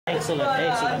Excellent,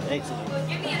 excellent,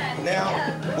 excellent. Now,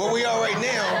 where we are right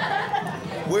now,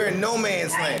 we're in no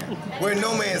man's land. We're in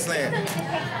no man's land.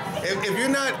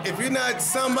 If you're not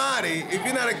somebody, if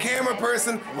you're not a camera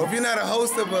person, or if you're not a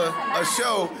host of a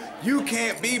show, you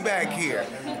can't be back here.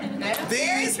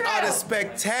 These are the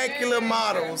spectacular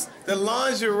models, the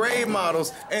lingerie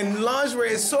models, and lingerie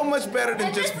is so much better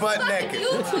than just butt naked,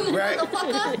 right?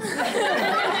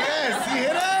 Yes, you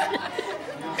hear that?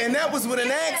 And that was with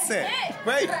an accent,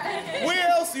 right? Where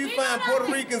else do you find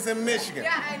Puerto Ricans in Michigan?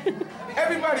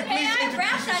 Everybody, please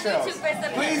introduce yourselves.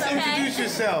 Please introduce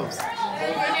yourselves.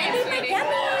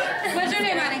 What's your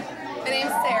name, honey? My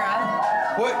name's Sarah.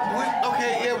 What?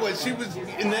 Okay, yeah, what? She was,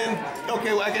 and then,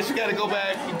 okay, well, I guess you gotta go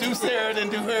back, do Sarah, then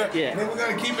do her. Yeah. And then we're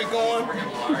gonna keep it going.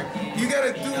 You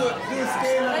gotta do a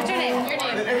scan. What's your name? Your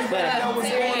name. Let everybody know what's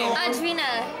going on.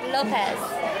 Adrina Lopez.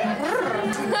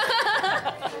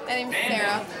 My name's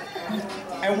Sarah.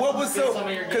 And what was so,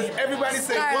 because everybody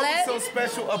said, what was so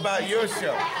special about your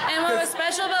show? And what was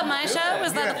special about my show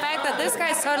was that the fact that this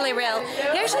guy's totally real.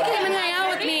 He actually came and hung out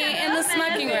with me in the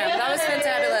smoking room. That was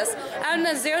fantabulous. Out in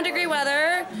the 0-degree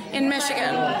weather in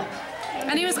Michigan.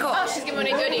 And he was cool. Oh, she's giving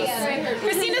me goodies.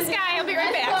 Christina Sky, I'll be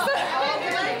right back.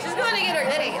 She's going to get her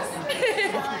goodies.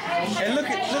 And look.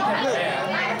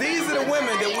 These are the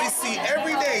women that we see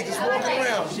every day just walking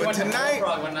around. But tonight,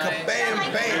 kabam,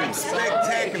 bam,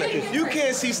 spectacular. You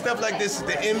can't see stuff like this at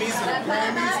the Emmys and the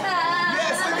Grammys.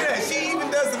 Yes, look at that. She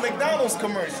even does the McDonald's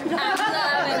commercial. I'm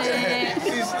loving it.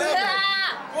 She's loving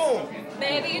it. Boom.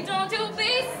 Baby, don't you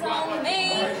be so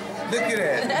mean. Look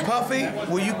at that. Puffy,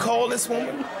 will you call this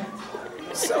woman?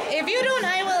 So, If you don't,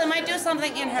 I will. I might do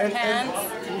something in her pants.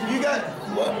 You got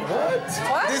what?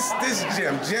 This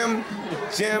Jim.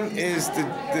 Jim is the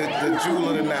jewel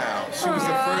of the Nile. She was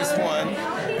the first one,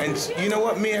 and you know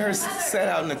what? Me and her sat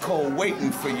out in the cold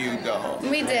waiting for you, dog.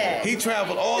 We did. He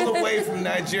traveled all the way from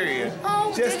Nigeria.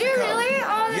 Oh, just did you to come. really?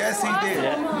 Oh, yes, he did.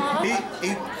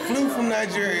 He flew from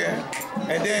Nigeria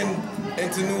and then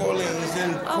into New Orleans,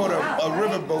 then caught a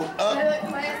riverboat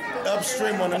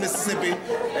upstream on the Mississippi,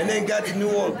 and then got to New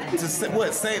Orleans, to St.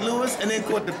 Louis, and then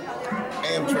caught the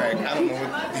Amtrak. I don't know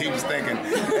what he was thinking.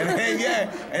 And then,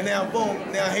 and now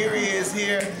boom, now here he is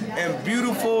here in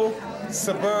beautiful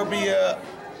suburbia,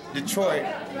 Detroit,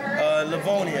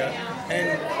 Livonia,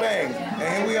 and bang,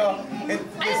 and here we are.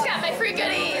 I just got my free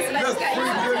goodies. Look,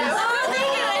 free goodies. Oh,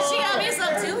 thank you. And she got me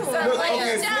some too. Look,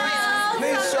 okay,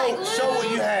 please show what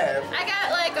you have. I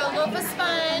got like a loofah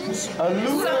sponge. A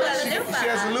loofah. She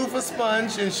has a loofah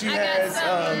sponge, and she has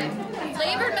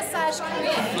Flavored massage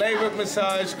cream. flavored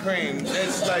massage cream.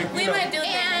 It's like We might do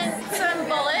and some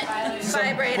bullet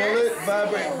vibrators. bullet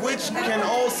vibrate, which can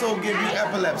also give you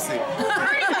epilepsy.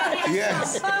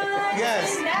 Yes.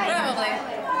 Yes. Probably.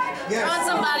 Yes. Want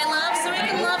somebody love so we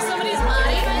can love somebody's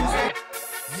body?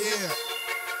 Yeah.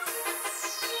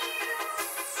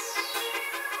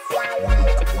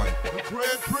 The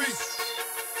Grand Priest.